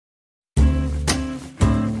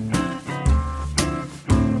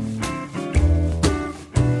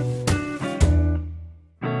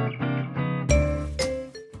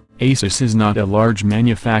Asus is not a large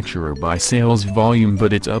manufacturer by sales volume,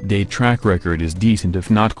 but its update track record is decent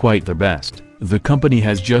if not quite the best. The company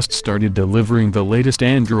has just started delivering the latest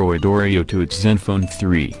Android Oreo to its Zenfone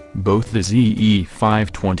 3, both the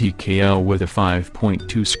ZE520KL with a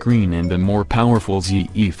 5.2 screen and the more powerful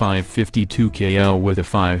ZE552KL with a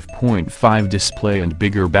 5.5 display and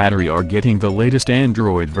bigger battery are getting the latest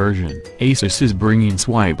Android version. Asus is bringing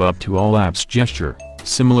swipe up to all apps gesture.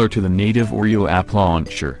 Similar to the native Oreo app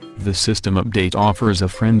launcher, the system update offers a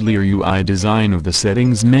friendlier UI design of the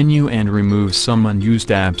settings menu and removes some unused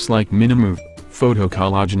apps like Minimove, Photo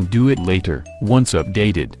Collage and Do It Later. Once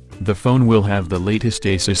updated, the phone will have the latest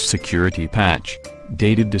Asus security patch,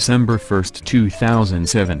 dated December 1,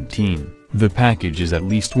 2017. The package is at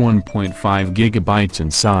least 1.5 GB in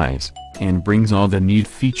size, and brings all the neat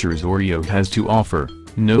features Oreo has to offer: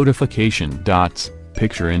 notification dots,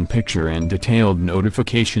 picture-in-picture and detailed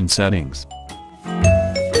notification settings.